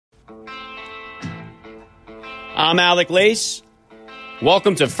I'm Alec Lace.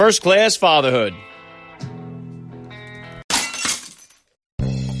 Welcome to First Class Fatherhood.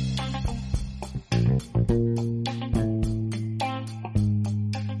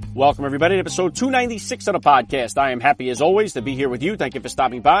 Welcome, everybody, to episode 296 of the podcast. I am happy, as always, to be here with you. Thank you for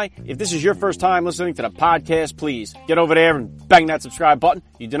stopping by. If this is your first time listening to the podcast, please get over there and bang that subscribe button.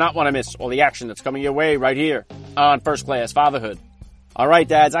 You do not want to miss all the action that's coming your way right here on First Class Fatherhood. All right,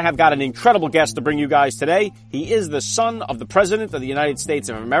 dads, I have got an incredible guest to bring you guys today. He is the son of the President of the United States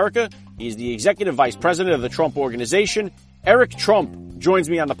of America. He's the Executive Vice President of the Trump Organization. Eric Trump joins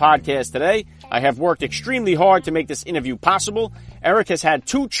me on the podcast today. I have worked extremely hard to make this interview possible. Eric has had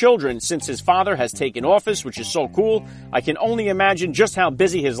 2 children since his father has taken office, which is so cool. I can only imagine just how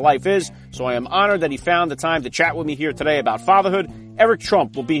busy his life is, so I am honored that he found the time to chat with me here today about fatherhood. Eric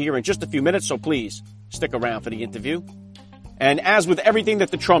Trump will be here in just a few minutes, so please stick around for the interview. And as with everything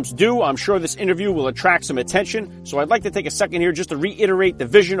that the Trumps do, I'm sure this interview will attract some attention. So I'd like to take a second here just to reiterate the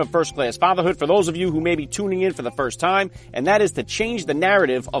vision of First Class Fatherhood for those of you who may be tuning in for the first time, and that is to change the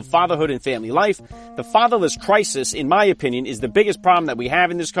narrative of fatherhood and family life. The fatherless crisis, in my opinion, is the biggest problem that we have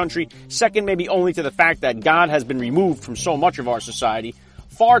in this country, second maybe only to the fact that God has been removed from so much of our society.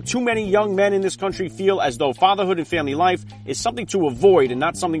 Far too many young men in this country feel as though fatherhood and family life is something to avoid and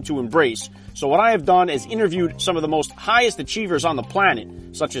not something to embrace. So what I have done is interviewed some of the most highest achievers on the planet,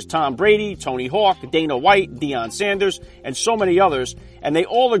 such as Tom Brady, Tony Hawk, Dana White, Deion Sanders, and so many others, and they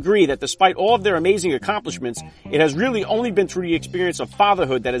all agree that despite all of their amazing accomplishments, it has really only been through the experience of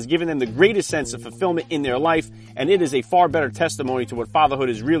fatherhood that has given them the greatest sense of fulfillment in their life, and it is a far better testimony to what fatherhood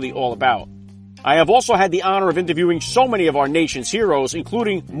is really all about. I have also had the honor of interviewing so many of our nation's heroes,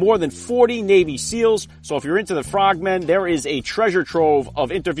 including more than 40 Navy SEALs. So if you're into the frogmen, there is a treasure trove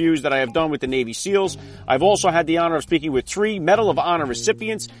of interviews that I have done with the Navy SEALs. I've also had the honor of speaking with 3 Medal of Honor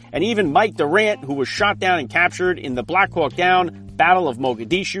recipients, and even Mike Durant, who was shot down and captured in the Black Hawk Down Battle of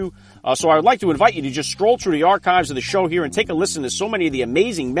Mogadishu. So I would like to invite you to just stroll through the archives of the show here and take a listen to so many of the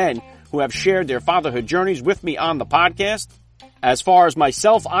amazing men who have shared their fatherhood journeys with me on the podcast. As far as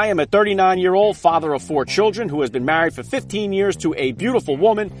myself, I am a 39-year-old father of 4 children who has been married for 15 years to a beautiful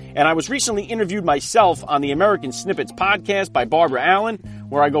woman, and I was recently interviewed myself on the American Snippets podcast by Barbara Allen,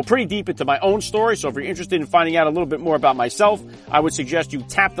 where I go pretty deep into my own story, so if you're interested in finding out a little bit more about myself, I would suggest you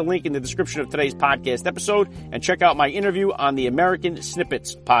tap the link in the description of today's podcast episode and check out my interview on the American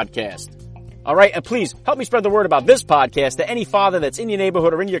Snippets podcast. All right, and please help me spread the word about this podcast to any father that's in your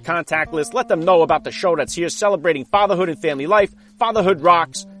neighborhood or in your contact list. Let them know about the show that's here celebrating fatherhood and family life. Fatherhood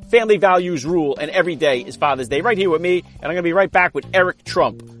rocks, family values rule, and every day is Father's Day right here with me. And I'm going to be right back with Eric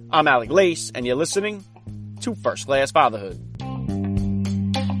Trump. I'm Alec Lace, and you're listening to First Class Fatherhood.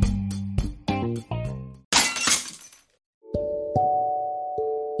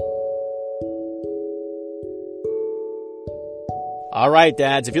 All right,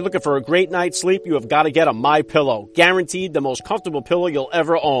 dads, if you're looking for a great night's sleep, you have got to get a MyPillow. Guaranteed the most comfortable pillow you'll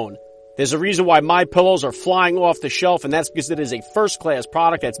ever own. There's a reason why MyPillows are flying off the shelf, and that's because it is a first-class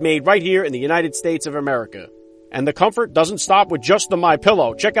product that's made right here in the United States of America. And the comfort doesn't stop with just the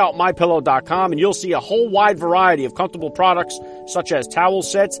MyPillow. Check out MyPillow.com and you'll see a whole wide variety of comfortable products such as towel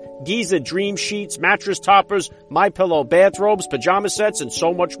sets, Giza Dream Sheets, mattress toppers, MyPillow bathrobes, pajama sets, and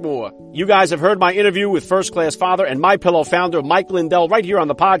so much more. You guys have heard my interview with First Class Father and MyPillow founder Mike Lindell right here on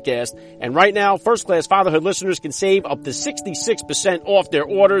the podcast. And right now, First Class Fatherhood listeners can save up to 66% off their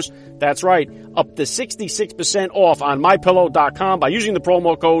orders. That's right, up to 66% off on MyPillow.com by using the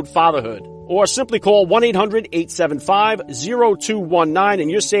promo code FATHERHOOD. Or simply call 1-800-875-0219 and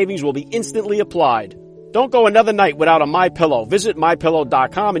your savings will be instantly applied. Don't go another night without a MyPillow. Visit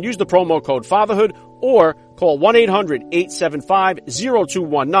MyPillow.com and use the promo code FATHERHOOD or call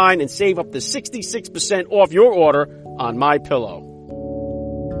 1-800-875-0219 and save up to 66% off your order on MyPillow.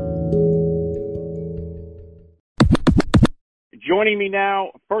 Joining me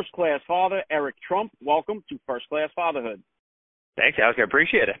now, First Class Father Eric Trump. Welcome to First Class Fatherhood. Thanks, Alec. I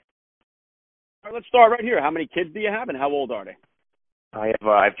appreciate it. All right, let's start right here. How many kids do you have, and how old are they? I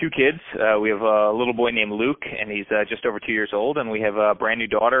have 2 kids. We have a little boy named Luke, and he's just over 2 years old, and we have a brand new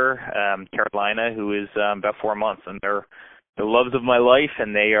daughter, Carolina, who is about 4 months. And they're the loves of my life,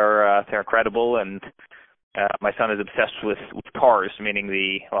 and they're incredible. And my son is obsessed with cars, meaning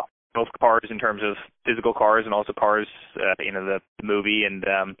both cars in terms of physical cars and also cars, the movie. And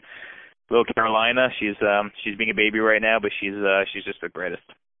little Carolina, she's being a baby right now, but she's just the greatest.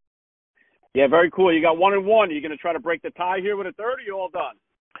 Yeah, very cool. You got 1 and 1. Are you going to try to break the tie here with a third, or are you all done?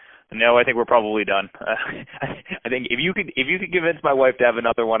 No, I think we're probably done. I think if you could convince my wife to have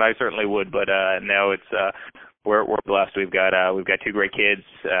another one, I certainly would. But no, we're blessed. We've got two great kids,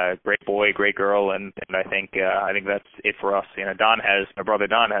 great boy, great girl, and I think that's it for us. You know, my brother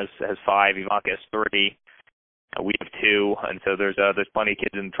Don has 5, Ivanka has 3, we have 2, and so there's plenty of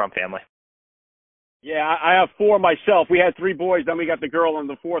kids in the Trump family. Yeah, I have 4 myself. We had 3 boys, then we got the girl on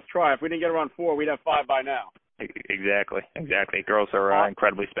the 4th try. If we didn't get her on 4, we'd have 5 by now. Exactly. Girls are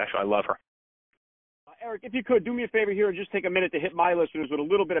incredibly special. I love her. Eric, if you could, do me a favor here and just take a minute to hit my listeners with a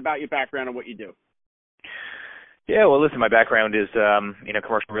little bit about your background and what you do. Yeah, well, listen, my background is,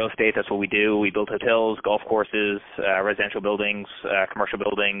 commercial real estate. That's what we do. We build hotels, golf courses, residential buildings, commercial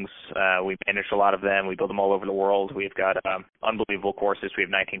buildings. We manage a lot of them. We build them all over the world. We've got unbelievable courses. We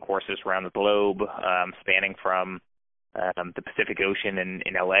have 19 courses around the globe, spanning from the Pacific Ocean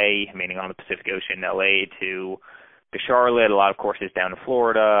in L.A., meaning on the Pacific Ocean in L.A., to Charlotte, a lot of courses down in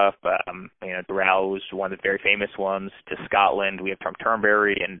Florida, Doral was one of the very famous ones, to Scotland. We have Trump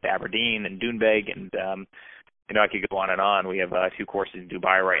Turnberry and Aberdeen and Doonbeg, and I could go on and on. We have 2 courses in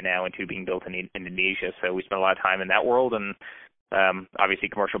Dubai right now and 2 being built in Indonesia. So we spend a lot of time in that world, and obviously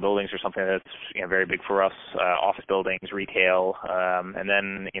commercial buildings are something that's very big for us. Office buildings, retail, and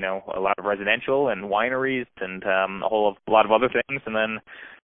then a lot of residential and wineries and a lot of other things. And then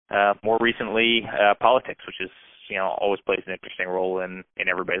more recently, politics, which is always plays an interesting role in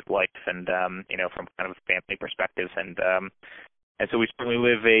everybody's life, and from kind of a family perspective. And so we certainly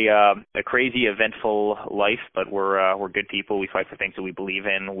live a crazy, eventful life, but we're good people. We fight for things that we believe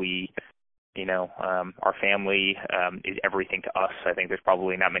in. Our family is everything to us. I think there's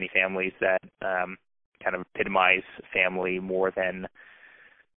probably not many families that kind of epitomize family more than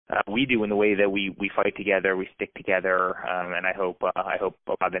we do, in the way that we fight together, we stick together, and I hope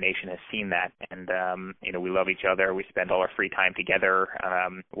the nation has seen that. And we love each other. We spend all our free time together.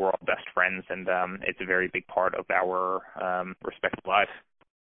 We're all best friends, and it's a very big part of our respective lives.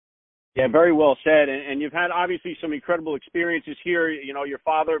 Yeah, very well said. And you've had obviously some incredible experiences here. Your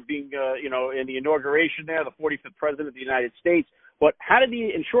father being in the inauguration there, the 45th president of the United States. But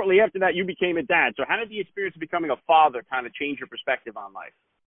and shortly after that, you became a dad. So how did the experience of becoming a father kind of change your perspective on life?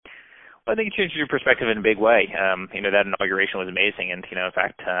 Well, I think it changed your perspective in a big way. That inauguration was amazing, and in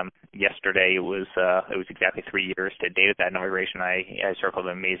fact, yesterday it was exactly 3 years to date of that inauguration. I circled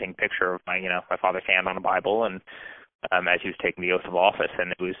an amazing picture of my father's hand on a Bible, and as he was taking the oath of office,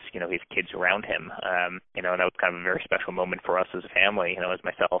 and it was his kids around him. And that was kind of a very special moment for us as a family. As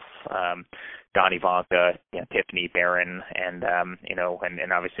myself, Don, Ivanka, Tiffany, Barron, and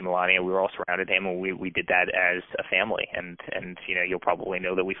and obviously Melania. We were all surrounded him, and we did that as a family. And you'll probably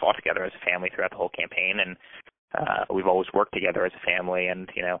know that we fought together as a family throughout the whole campaign, and we've always worked together as a family.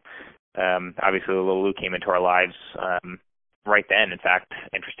 And obviously, little Luke came into our lives right then. In fact,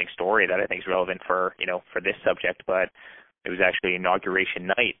 interesting story that I think is relevant for this subject, but it was actually inauguration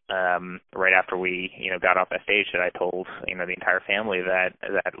night, right after we got off that stage, that I told the entire family that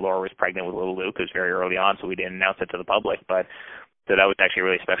Laura was pregnant with little Luke. It was very early on, so we didn't announce it to the public, but so that was actually a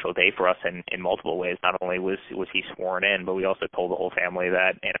really special day for us in multiple ways. Not only was he sworn in, but we also told the whole family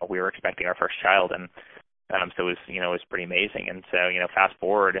that we were expecting our first child, and so it was pretty amazing. And so fast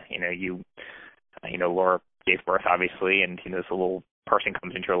forward, Laura gave birth, obviously, and this little person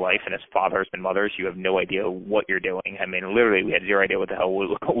comes into your life, and as fathers and mothers, you have no idea what you're doing. I mean, literally, we had zero idea what the hell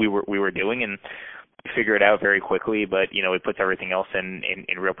we were doing, and figure it out very quickly. But it puts everything else in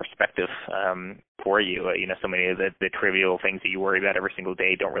real perspective for you. So many of the trivial things that you worry about every single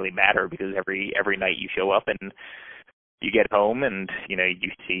day don't really matter, because every night you show up and you get home, and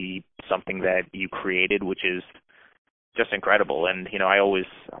you see something that you created, which is just incredible. And I always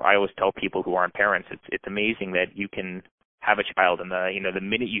tell people who aren't parents, it's amazing that you can have a child, and the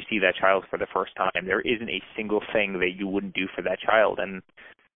minute you see that child for the first time, there isn't a single thing that you wouldn't do for that child. And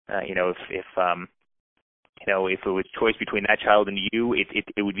if it was choice between that child and you,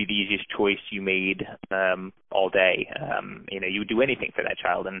 it would be the easiest choice you made all day. You would do anything for that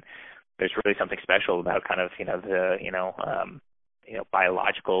child, and there's really something special about kind of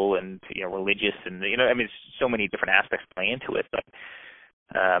biological and religious, and so many different aspects play into it, but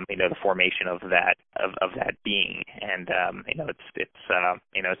the formation of that being, and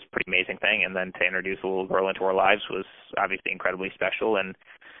it's a pretty amazing thing. And then to introduce a little girl into our lives was obviously incredibly special. And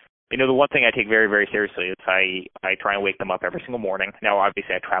the one thing I take very, very seriously is I try and wake them up every single morning. Now,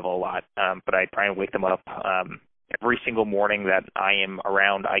 obviously, I travel a lot, but I try and wake them up every single morning that I am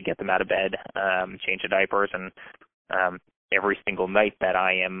around. I get them out of bed, change the diapers, and every single night that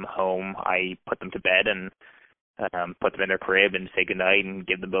I am home, I put them to bed and put them in their crib and say goodnight and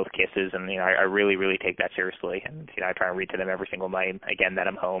give them both kisses. And I really, really take that seriously. And I try and read to them every single night, again, that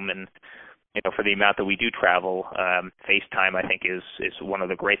I'm home. And for the amount that we do travel, FaceTime, I think, is one of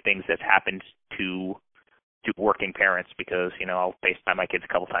the great things that's happened to to working parents because, you know, I'll FaceTime my kids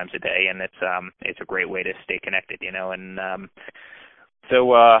a couple times a day, and it's a great way to stay connected, you know, and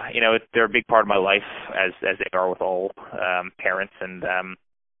so you know, they're a big part of my life as they are with all parents, and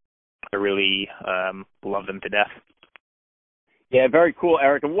I really love them to death. Yeah, very cool,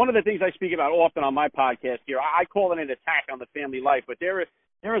 Eric. And one of the things I speak about often on my podcast here, I call it an attack on the family life, but there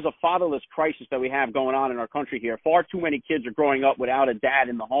is a fatherless crisis that we have going on in our country here. Far too many kids are growing up without a dad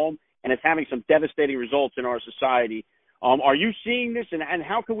in the home, and it's having some devastating results in our society. Are you seeing this, and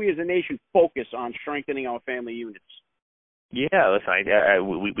how can we as a nation focus on strengthening our family units? Yeah, listen,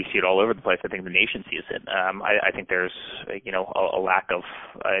 we see it all over the place. I think the nation sees it. I think there's, you know, a lack of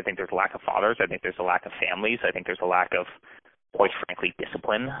fathers. I think there's a lack of families. I think there's a lack of, quite frankly,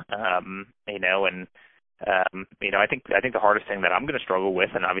 discipline. You know, and you know, I think the hardest thing that I'm going to struggle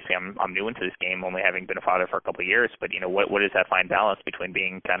with, and obviously I'm new into this game, only having been a father for a couple of years, but you know, what is that fine balance between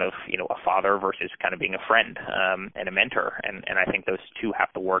being kind of, you know, a father versus kind of being a friend and a mentor, and I think those two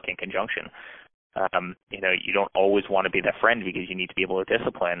have to work in conjunction. You know, you don't always want to be that friend because you need to be able to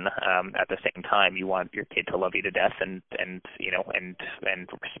discipline. At the same time, you want your kid to love you to death and you know, and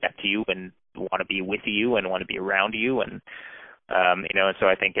respect you and want to be with you and want to be around you, and you know, and so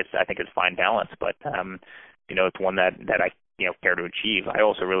I think it's fine balance, but you know, it's one that I, you know, care to achieve. I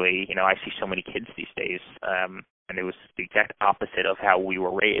also really, you know, I see so many kids these days, and it was the exact opposite of how we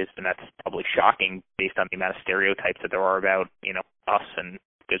were raised, and that's probably shocking based on the amount of stereotypes that there are about, you know, us and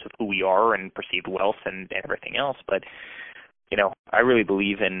because of who we are and perceived wealth and everything else. But, you know, I really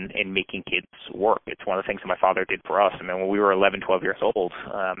believe in making kids work. It's one of the things that my father did for us. I mean, when we were 11, 12 years old,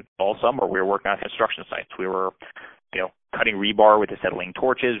 all summer we were working on construction sites. We were, you know, cutting rebar with acetylene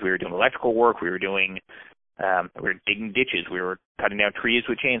torches. We were doing electrical work. We were digging ditches. We were cutting down trees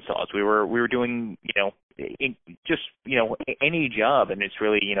with chainsaws. We were doing, you know, just, you know, any job, and it's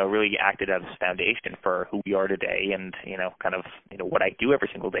really, you know, really acted as a foundation for who we are today, and, you know, kind of, you know, what I do every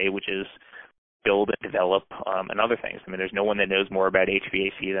single day, which is build and develop and other things. I mean, there's no one that knows more about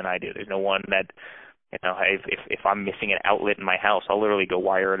HVAC than I do. There's no one that, you know, if I'm missing an outlet in my house, I'll literally go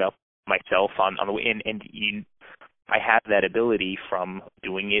wire it up myself on the way in, and I have that ability from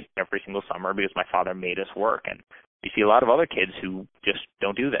doing it every single summer because my father made us work. And you see a lot of other kids who just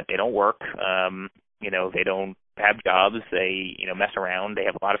don't do that. They don't work. You know, they don't have jobs. They, you know, mess around. They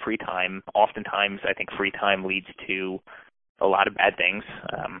have a lot of free time. Oftentimes, I think free time leads to a lot of bad things.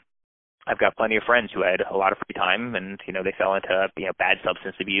 I've got plenty of friends who had a lot of free time, and, you know, they fell into, you know, bad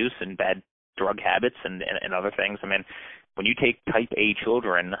substance abuse and bad drug habits and other things. I mean, when you take type A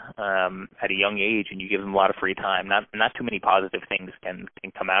children at a young age and you give them a lot of free time, not too many positive things can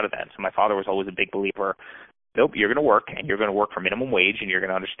come out of that. So my father was always a big believer, nope, you're going to work, and you're going to work for minimum wage, and you're going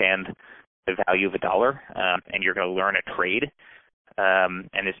to understand the value of a dollar, and you're going to learn a trade.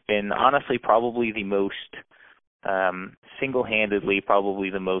 And it's been honestly probably the most single-handedly probably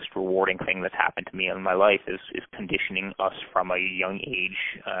the most rewarding thing that's happened to me in my life is conditioning us from a young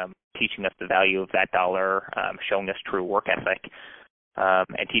age, teaching us the value of that dollar, showing us true work ethic,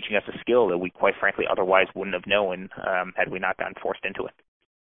 and teaching us a skill that we quite frankly otherwise wouldn't have known had we not gotten forced into it.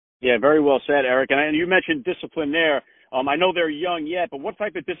 Yeah, very well said, Eric. And you mentioned discipline there. I know they're young yet, but what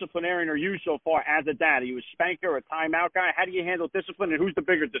type of disciplinarian are you so far as a dad? Are you a spanker, a timeout guy? How do you handle discipline, and who's the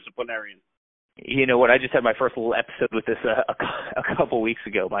bigger disciplinarian? You know what? I just had my first little episode with this a couple weeks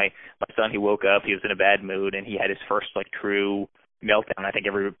ago. My son, he woke up, he was in a bad mood, and he had his first like true meltdown. I think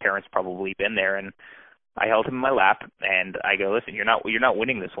every parent's probably been there, and I held him in my lap, and I go, listen, you're not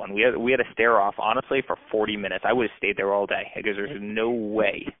winning this one. We had a stare off honestly for 40 minutes. I would have stayed there all day because there's no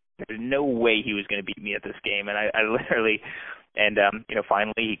way he was going to beat me at this game, and I literally. And, you know,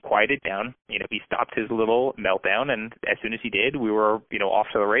 finally he quieted down, you know, he stopped his little meltdown, and as soon as he did, we were, you know, off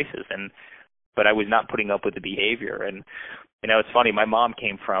to the races. But I was not putting up with the behavior. And, you know, it's funny, my mom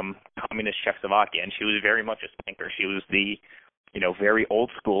came from communist Czechoslovakia, and she was very much a spanker. She was the, you know, very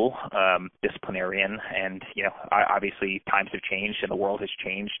old school disciplinarian. And, you know, obviously times have changed and the world has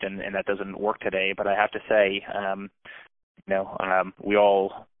changed, and that doesn't work today. But I have to say, you know, we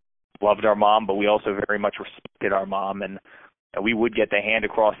all loved our mom, but we also very much respected our mom, and we would get the hand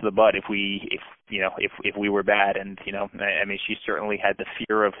across the butt if we were bad. And, you know, I mean, she certainly had the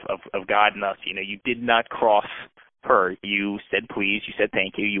fear of God in us. You know, you did not cross her. You said please, you said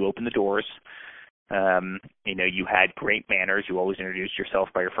thank you, you opened the doors. You know, you had great manners. You always introduced yourself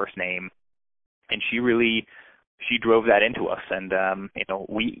by your first name. And she drove that into us. And, you know,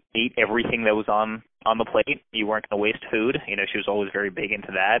 we ate everything that was on the plate. You weren't going to waste food. You know, she was always very big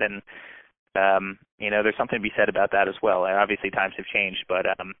into that. And, you know, there's something to be said about that as well. And obviously times have changed, but,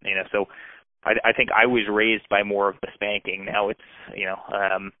 you know, so I think I was raised by more of the spanking. Now it's, you know,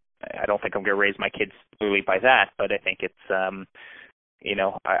 I don't think I'm going to raise my kids clearly by that, but I think it's,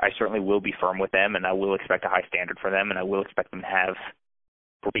 I certainly will be firm with them, and I will expect a high standard for them, and I will expect them to have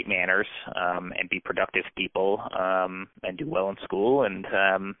great manners and be productive people and do well in school, and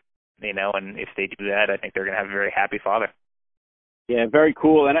and if they do that, I think they're going to have a very happy father. Yeah, very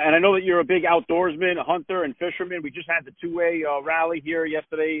cool. And I know that you're a big outdoorsman, a hunter, and fisherman. We just had the two-way rally here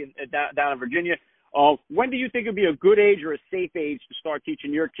yesterday down in Virginia. When do you think would be a good age or a safe age to start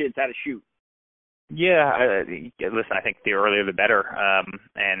teaching your kids how to shoot? Yeah, listen, I think the earlier the better.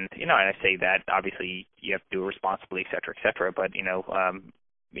 And I say that obviously you have to do it responsibly, et cetera, but,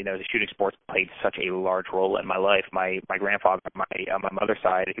 the shooting sports played such a large role in my life. My grandfather, on my mother's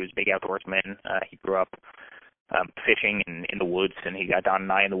side, he was a big outdoorsman. He grew up fishing in the woods, and he got Don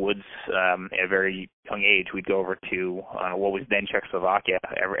and I in the woods at a very young age. We'd go over to what was then Czechoslovakia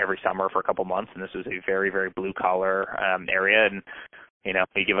every summer for a couple months, and this was a very, very blue-collar area, and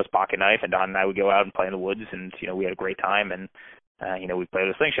he'd give us pocket knife, and Don and I would go out and play in the woods, and we had a great time, and we played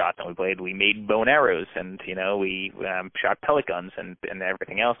with slingshots, and we made bow and arrows, and we shot pellet guns and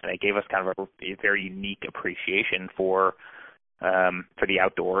everything else, and it gave us kind of a very unique appreciation for the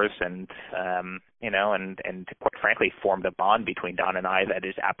outdoors, and and quite frankly formed a bond between Don and I that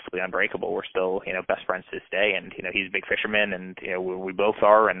is absolutely unbreakable. We're still best friends to this day, and he's a big fisherman, and we both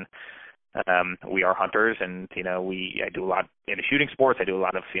are, and we are hunters, and I do a lot in the shooting sports. I do a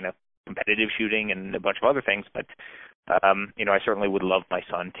lot of competitive shooting and a bunch of other things, but I certainly would love my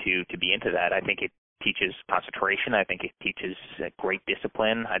son to be into that. I think it teaches concentration. I think it teaches great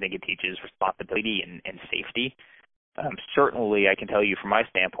discipline. I think it teaches responsibility and safety. Certainly, I can tell you from my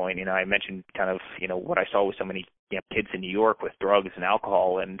standpoint, I mentioned kind of, what I saw with so many kids in New York with drugs and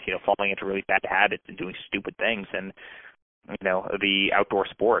alcohol and, falling into really bad habits and doing stupid things. And, the outdoor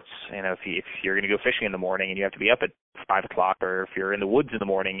sports, if you're going to go fishing in the morning and you have to be up at 5 o'clock, or if you're in the woods in the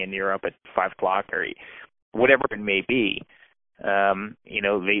morning and you're up at 5 o'clock, or whatever it may be,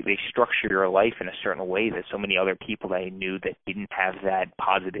 they structure your life in a certain way that so many other people that I knew that didn't have that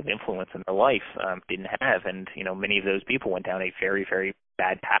positive influence in their life didn't have. And, many of those people went down a very, very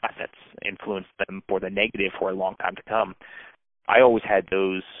bad path that's influenced them for the negative for a long time to come. I always had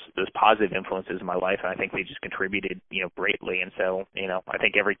those positive influences in my life, and I think they just contributed, greatly. And so, I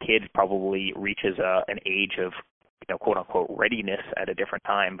think every kid probably reaches an age of, quote unquote, readiness at a different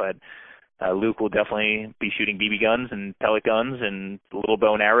time. But Luke will definitely be shooting BB guns and pellet guns and little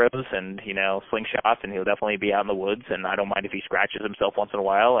bow and arrows and, slingshots, and he'll definitely be out in the woods. And I don't mind if he scratches himself once in a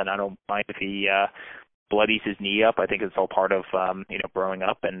while, and I don't mind if he bloodies his knee up. I think it's all part of, growing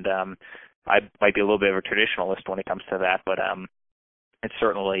up. And I might be a little bit of a traditionalist when it comes to that, but it's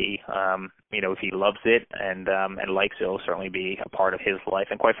certainly, if he loves it and likes it, it'll certainly be a part of his life,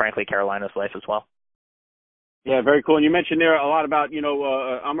 and quite frankly, Carolina's life as well. Yeah, very cool. And you mentioned there a lot about,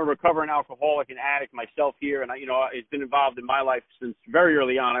 I'm a recovering alcoholic and addict myself here, and it's been involved in my life since very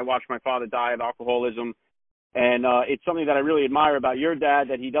early on. I watched my father die of alcoholism, and it's something that I really admire about your dad,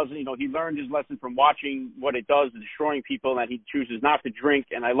 that he doesn't, he learned his lesson from watching what it does to destroying people, and that he chooses not to drink.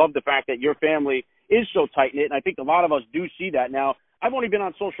 And I love the fact that your family is so tight-knit, and I think a lot of us do see that. Now, I've only been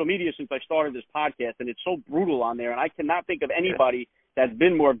on social media since I started this podcast, and it's so brutal on there, and I cannot think of anybody that's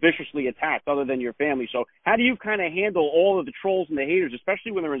been more viciously attacked other than your family. So how do you kind of handle all of the trolls and the haters,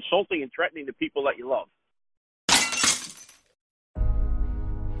 especially when they're insulting and threatening the people that you love?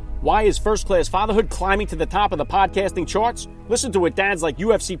 Why is First Class Fatherhood climbing to the top of the podcasting charts? Listen to what dads like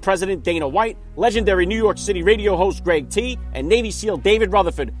UFC President Dana White, legendary New York City radio host Greg T, and Navy SEAL David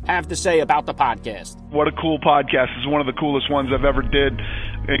Rutherford have to say about the podcast. What a cool podcast. This is one of the coolest ones I've ever did.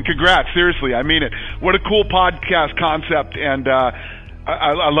 And congrats, seriously, I mean it. What a cool podcast concept, and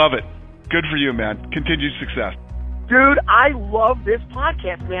I love it. Good for you, man. Continued success. Dude, I love this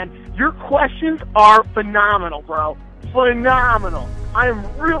podcast, man. Your questions are phenomenal, bro. Phenomenal. I am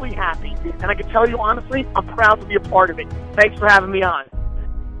really happy, and I can tell you honestly, I'm proud to be a part of it. Thanks for having me on.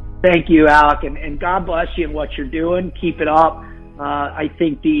 Thank you, Alec, and God bless you in what you're doing. Keep it up. I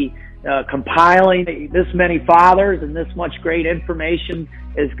think the compiling this many fathers and this much great information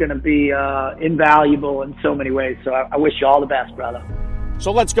is going to be invaluable in so many ways. So I wish you all the best, brother.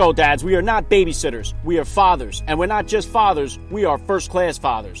 So let's go, dads. We are not babysitters. We are fathers. And we're not just fathers. We are first-class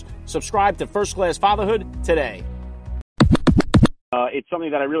fathers. Subscribe to First Class Fatherhood today. It's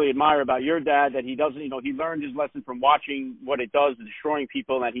something that I really admire about your dad, that he doesn't, he learned his lesson from watching what it does to destroying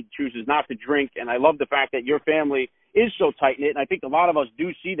people, and that he chooses not to drink. And I love the fact that your family is so tight-knit, and I think a lot of us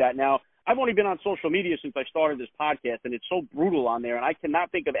do see that. Now, I've only been on social media since I started this podcast, and it's so brutal on there, and I cannot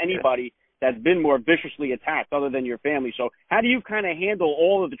think of anybody that's been more viciously attacked other than your family. So how do you kind of handle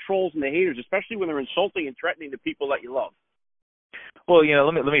all of the trolls and the haters, especially when they're insulting and threatening the people that you love? Well,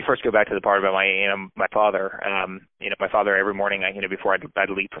 let me first go back to the part about my father. My father every morning, before I'd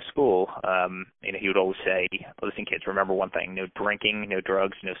leave for school, he would always say, "Listen, kids, remember one thing: no drinking, no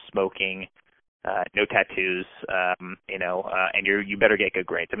drugs, no smoking, no tattoos, and you better get good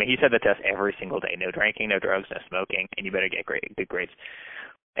grades." I mean, he said that to us every single day: no drinking, no drugs, no smoking, and you better get good grades.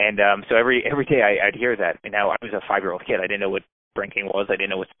 And so every day I'd hear that. And now I was a 5-year-old kid. I didn't know what drinking was. I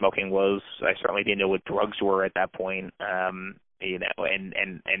didn't know what smoking was. I certainly didn't know what drugs were at that point. And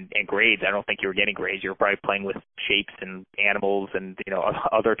grades. I don't think you were getting grades. You were probably playing with shapes and animals and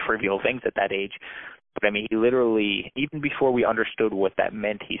other trivial things at that age. But I mean, he literally, even before we understood what that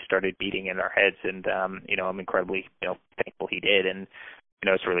meant, he started beating in our heads. And I'm incredibly thankful he did. And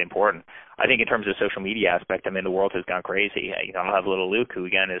it's really important. I think in terms of social media aspect, I mean, the world has gone crazy. I'll have little Luke, who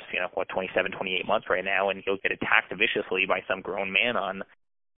again is 27, 28 months right now, and he'll get attacked viciously by some grown man on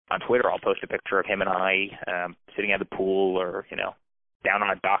Twitter. I'll post a picture of him and I sitting at the pool, or down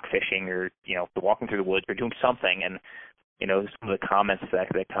on a dock fishing, or walking through the woods, or doing something, and some of the comments that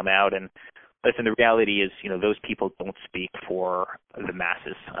come out. And listen, the reality is those people don't speak for the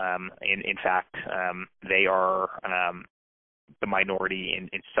masses. In fact, they are the minority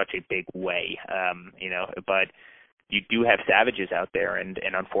in such a big way, but you do have savages out there, and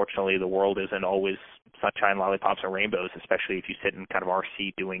unfortunately the world isn't always sunshine, lollipops, and rainbows, especially if you sit in kind of our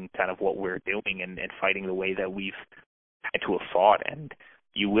seat doing kind of what we're doing and fighting the way that we've had to have fought. And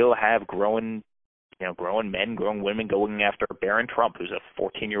you will have grown men, grown women going after Barron Trump, who's a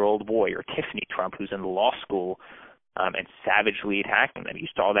 14-year-old boy, or Tiffany Trump, who's in law school, and savagely attacking them. You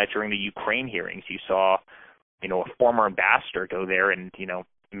saw that during the Ukraine hearings. You saw a former ambassador go there and,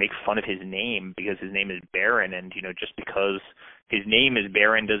 make fun of his name because his name is Barron. And, just because his name is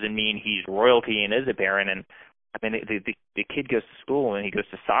Barron doesn't mean he's royalty and is a Barron. And, I mean, the kid goes to school and he goes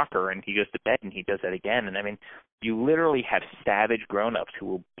to soccer and he goes to bed and he does that again. And, I mean, you literally have savage grown-ups who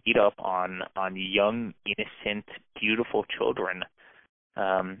will beat up on young, innocent, beautiful children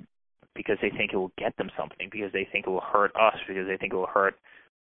because they think it will get them something, because they think it will hurt us, because they think it will hurt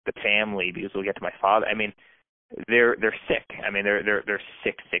the family, because it will get to my father. I mean, they're sick. I mean, they're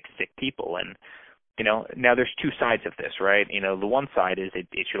sick people. And, now there's two sides of this, right? The one side is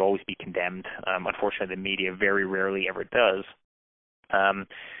it should always be condemned. Unfortunately, the media very rarely ever does.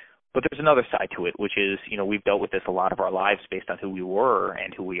 But there's another side to it, which is, we've dealt with this a lot of our lives based on who we were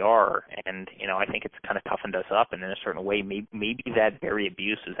and who we are. And, I think it's kind of toughened us up. And in a certain way, maybe that very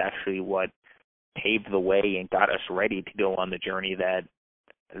abuse is actually what paved the way and got us ready to go on the journey that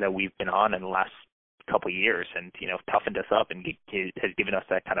we've been on in the last couple of years, and toughened us up and has given us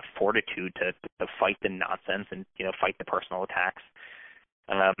that kind of fortitude to fight the nonsense and fight the personal attacks.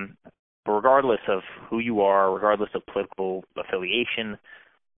 But regardless of who you are, regardless of political affiliation,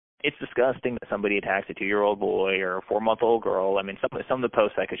 it's disgusting that somebody attacks a 2-year-old boy or a 4-month-old girl. I mean, some of the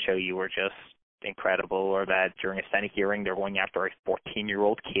posts I could show you were just incredible. Or that during a Senate hearing, they're going after a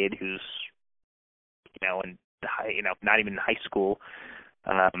 14-year-old kid who's not even in high school.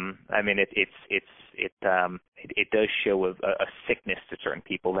 I mean, it does show a sickness to certain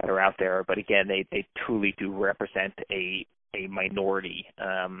people that are out there, but again, they truly do represent a minority,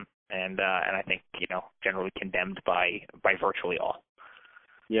 and I think generally condemned by virtually all.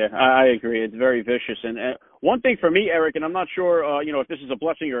 Yeah, I agree. It's very vicious. And one thing for me, Eric, and I'm not sure, if this is a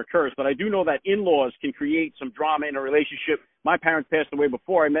blessing or a curse, but I do know that in-laws can create some drama in a relationship. My parents passed away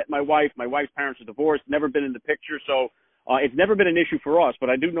before I met my wife. My wife's parents are divorced, never been in the picture, so it's never been an issue for us, but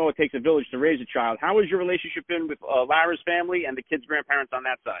I do know it takes a village to raise a child. How has your relationship been with Lara's family and the kids' grandparents on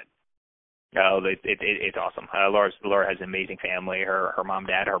that side? Oh, it's awesome. Laura has an amazing family. Her mom,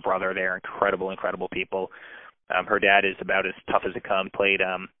 dad, her brother, they're incredible people. Her dad is about as tough as it comes, played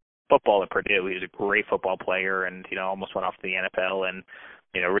football at Purdue. He was a great football player and, almost went off to the NFL and,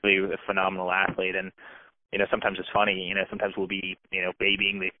 really a phenomenal athlete. And, sometimes it's funny, sometimes we'll be,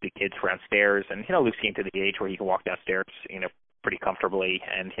 babying the kids downstairs. And, Luke's getting to the age where he can walk downstairs, pretty comfortably.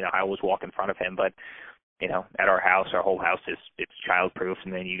 And, I always walk in front of him. But, at our house, our whole house it's childproof.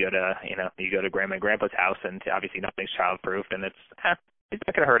 And then you go to Grandma and Grandpa's house, and obviously nothing's childproof. And it's not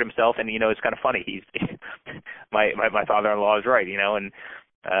going to hurt himself. And, it's kind of funny. He's my father-in-law is right, and,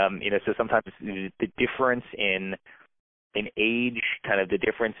 so sometimes the difference in age, kind of the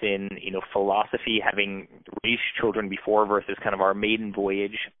difference in, philosophy, having raised children before versus kind of our maiden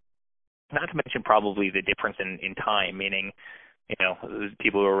voyage, not to mention probably the difference in time, meaning,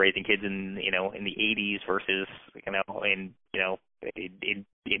 people who are raising kids in the 80s versus, in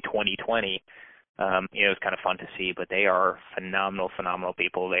 2020, it's kind of fun to see, but they are phenomenal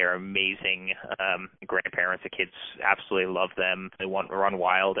people. They are amazing grandparents. The kids absolutely love them. They want to run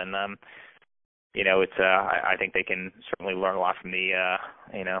wild, and it's I think they can certainly learn a lot from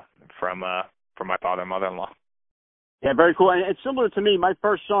from my father and mother-in-law. Yeah, very cool. And it's similar to me. My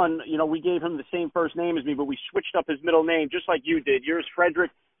first son, we gave him the same first name as me, but we switched up his middle name just like you did. Yours,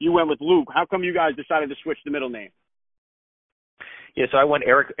 Frederick. You went with Luke. How come you guys decided to switch the middle name? Yeah, so I went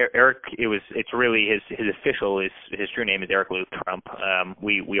Eric. It's really his official, his true name is Eric Luke Trump.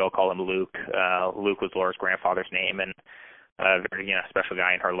 We all call him Luke. Luke was Laura's grandfather's name, and very special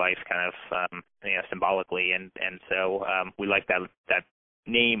guy in her life, kind of symbolically, and so we liked that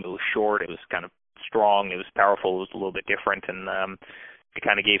name. It was short. It was kind of strong. It was powerful. It was a little bit different, and it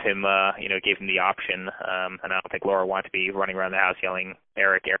kind of gave him the option. And I don't think Laura wanted to be running around the house yelling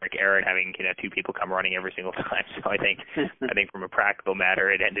Eric, Eric, Eric, having two people come running every single time. So I think from a practical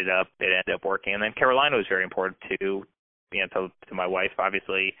matter, it ended up working. And then Carolina was very important to my wife.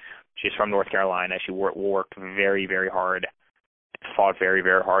 Obviously, she's from North Carolina. She worked very, very hard, fought very,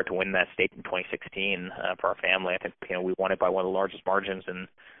 very hard to win that state in 2016 for our family. I think we won it by one of the largest margins in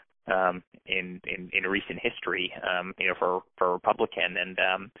recent history, for Republican,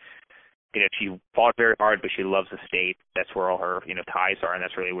 and she fought very hard, but she loves the state. That's where all her ties are, and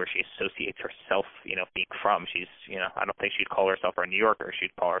that's really where she associates herself, being from. She's I don't think she'd call herself a New Yorker.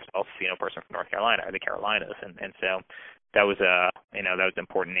 She'd call herself a person from North Carolina or the Carolinas, and so that was that was an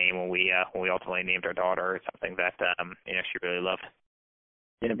important name when we ultimately named our daughter. It's something that she really loved.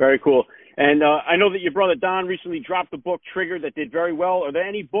 Yeah, very cool. And I know that your brother Don recently dropped the book Trigger that did very well. Are there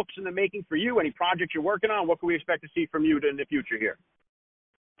any books in the making for you? Any projects you're working on? What can we expect to see from you in the future here?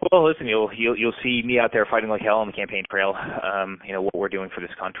 Well, listen, you'll see me out there fighting like hell on the campaign trail. What we're doing for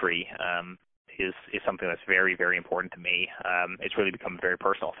this country is something that's very, very important to me. It's really become a very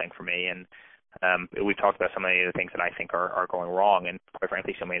personal thing for me, and we've talked about so many of the things that I think are going wrong, and quite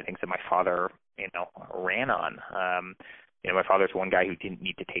frankly, so many of the things that my father ran on. My father's one guy who didn't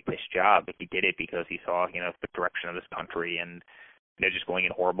need to take this job, but he did it because he saw, the direction of this country and, just going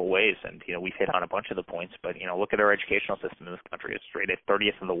in horrible ways. And, we've hit on a bunch of the points, but, look at our educational system in this country. It's rated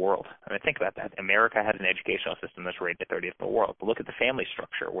 30th in the world. I mean, think about that. America has an educational system that's rated 30th in the world. But look at the family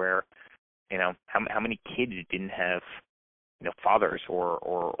structure where, how many kids didn't have, fathers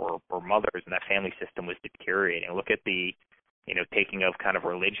or mothers, and that family system was deteriorating. Look at the, taking of kind of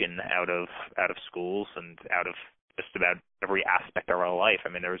religion out of schools and out of just about every aspect of our life. I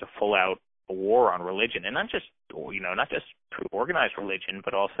mean, there was a full-out war on religion, and not just organized religion,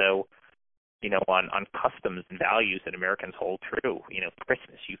 but also, on customs and values that Americans hold true.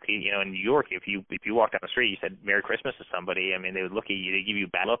 Christmas. In New York, if you walked down the street, you said Merry Christmas to somebody, I mean, they would look at you, they give you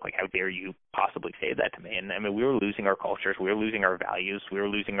a bad look, like, how dare you possibly say that to me? And I mean, we were losing our cultures, we were losing our values, we were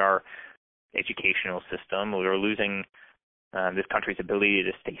losing our educational system, we were losing this country's ability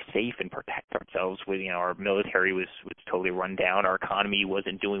to stay safe and protect ourselves. With our military was totally run down. Our economy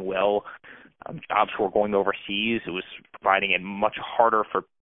wasn't doing well. Jobs were going overseas. It was providing it much harder for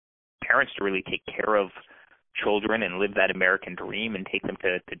parents to really take care of children and live that American dream and take them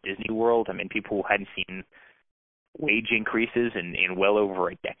to Disney World. I mean, people who hadn't seen wage increases in well over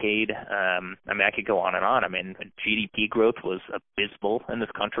a decade. I mean, I could go on and on. I mean, GDP growth was abysmal in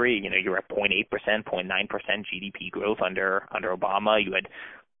this country. You're at 0.8%, 0.9% GDP growth under Obama. You had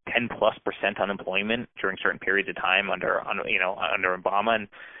 10+% unemployment during certain periods of time under Obama. And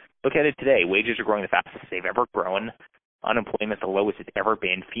look at it today. Wages are growing the fastest they've ever grown. Unemployment's the lowest it's ever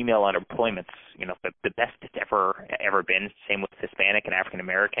been. Female unemployment's, the best it's ever been. Same with Hispanic and African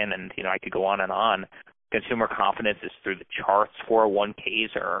American, and I could go on and on. Consumer confidence is through the charts.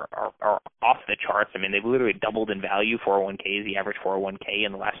 401ks are off the charts. I mean, they've literally doubled in value. 401ks, the average 401k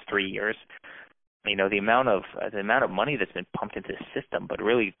in the last 3 years. The amount of money that's been pumped into the system, but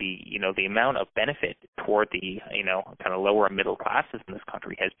really the amount of benefit toward the kind of lower and middle classes in this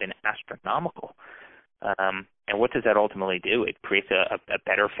country has been astronomical. And what does that ultimately do? It creates a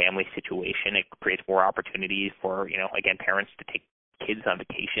better family situation. It creates more opportunities for again, parents to take kids on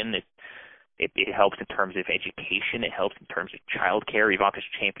vacation. It helps in terms of education. It helps in terms of childcare. Ivanka's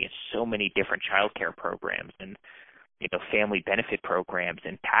championed so many different childcare programs and family benefit programs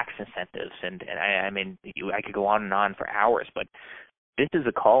and tax incentives. And I mean, I could go on and on for hours, but this is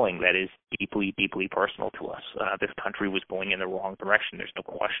a calling that is deeply, deeply personal to us. This country was going in the wrong direction. There's no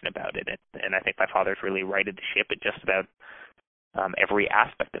question about it. And I think my father's really righted the ship at just about every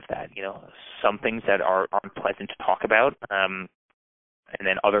aspect of that. Some things that are unpleasant to talk about, and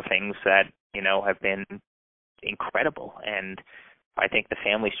then other things that have been incredible. And I think the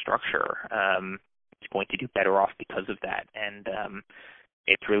family structure is going to do better off because of that. And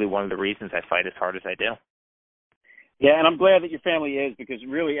it's really one of the reasons I fight as hard as I do. Yeah, and I'm glad that your family is, because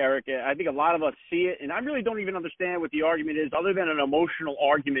really, Eric, I think a lot of us see it, and I really don't even understand what the argument is other than an emotional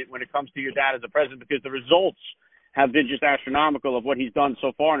argument when it comes to your dad as a president, because the results have been just astronomical of what he's done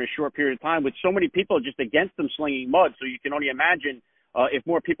so far in a short period of time, with so many people just against him slinging mud. So you can only imagine if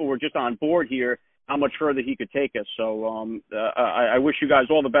more people were just on board here, how much further he could take us. So I wish you guys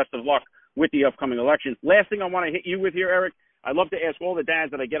all the best of luck with the upcoming elections. Last thing I want to hit you with here, Eric, I love to ask all the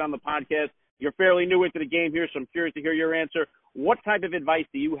dads that I get on the podcast. You're fairly new into the game here, so I'm curious to hear your answer. What type of advice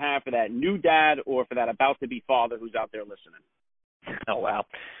do you have for that new dad or for that about-to-be father who's out there listening? Oh, wow.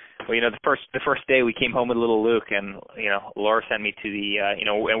 Well, the first day we came home with little Luke, and, Laura sent me to the,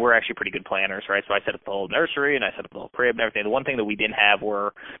 and we're actually pretty good planners, right? So I set up the whole nursery, and I set up the whole crib and everything. The one thing that we didn't have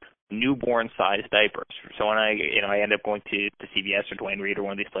were newborn-sized diapers. So when I end up going to CVS or Duane Reade or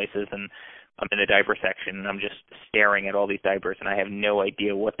one of these places, and I'm in the diaper section, and I'm just staring at all these diapers, and I have no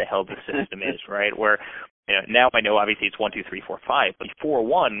idea what the hell the system is, right? Where, now I know obviously it's 1, 2, 3, 4, 5, but 4,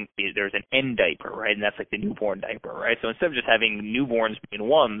 1, there's an N diaper, right? And that's like the newborn diaper, right? So instead of just having newborns being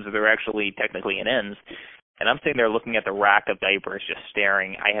ones, they're actually technically in N's. And I'm sitting there looking at the rack of diapers, just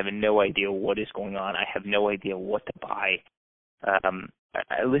staring. I have no idea what is going on. I have no idea what to buy.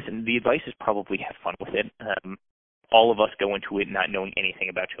 Listen, the advice is probably have fun with it. All of us go into it not knowing anything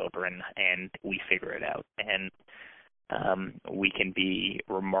about children, and we figure it out. And we can be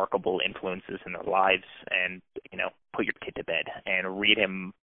remarkable influences in their lives, and, put your kid to bed and read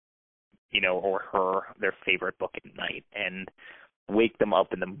him, or her, their favorite book at night, and wake them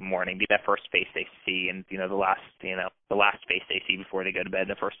up in the morning, be that first face they see, and, the last face they see before they go to bed,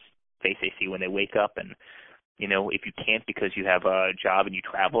 the first face they see when they wake up. And, if you can't because you have a job and you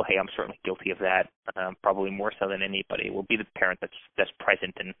travel, hey, I'm certainly guilty of that, probably more so than anybody. Will be the parent that's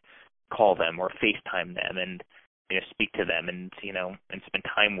present and call them or FaceTime them and speak to them and and spend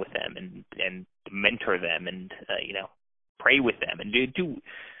time with them and mentor them and pray with them and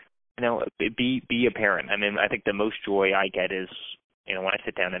be a parent. I mean, I think the most joy I get is when I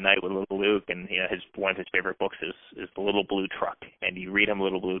sit down at night with little Luke, and one of his favorite books is The Little Blue Truck, and you read him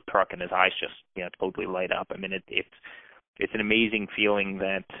Little Blue Truck, and his eyes just totally light up. I mean, it's an amazing feeling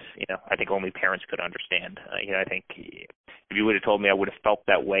that I think only parents could understand. I think if you would have told me I would have felt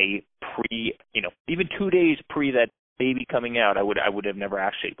that way even 2 days pre that baby coming out, I would have never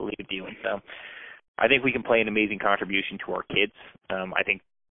actually believed you. And so I think we can play an amazing contribution to our kids. I think,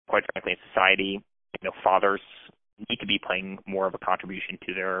 quite frankly, in society, fathers need to be playing more of a contribution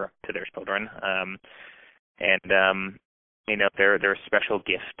to their children. They're a special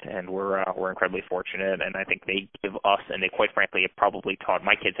gift, and we're incredibly fortunate. And I think they give us, and they quite frankly have probably taught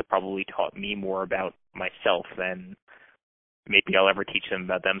my kids have probably taught me more about myself than maybe I'll ever teach them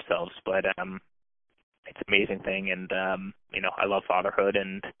about themselves. But it's an amazing thing, and I love fatherhood,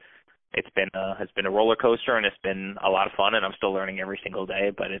 and it's been a roller coaster, and it's been a lot of fun, and I'm still learning every single day.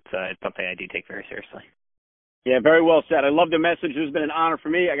 But it's something I do take very seriously. Yeah, very well said. I love the message. It's been an honor for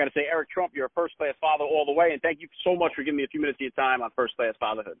me. I got to say, Eric Trump, you're a first-class father all the way, and thank you so much for giving me a few minutes of your time on First-Class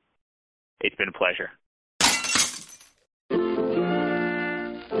Fatherhood. It's been a pleasure.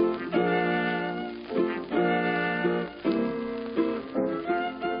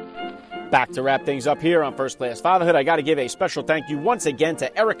 Back to wrap things up here on First Class Fatherhood. I got to give a special thank you once again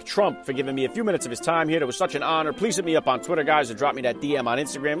to Eric Trump for giving me a few minutes of his time here. It was such an honor. Please hit me up on Twitter, guys, or drop me that DM on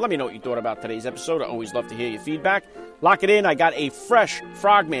Instagram. Let me know what you thought about today's episode. I always love to hear your feedback. Lock it in. I got a fresh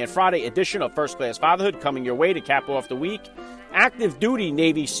Frogman Friday edition of First Class Fatherhood coming your way to cap off the week. Active duty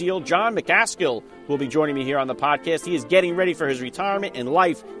Navy SEAL John McCaskill will be joining me here on the podcast. He is getting ready for his retirement and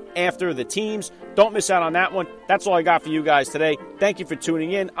life after the teams. Don't miss out on that one. That's all I got for you guys today. Thank you for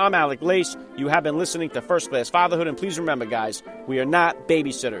tuning in. I'm Alec Lace. You have been listening to First Class Fatherhood. And please remember, guys, we are not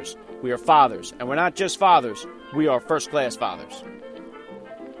babysitters. We are fathers. And we're not just fathers. We are first-class fathers.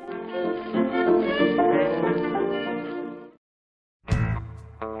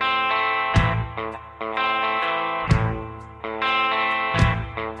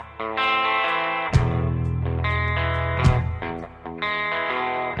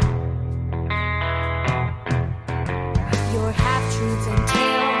 Your half-truths and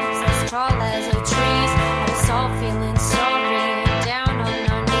tales as tall as a trees, I was all feeling so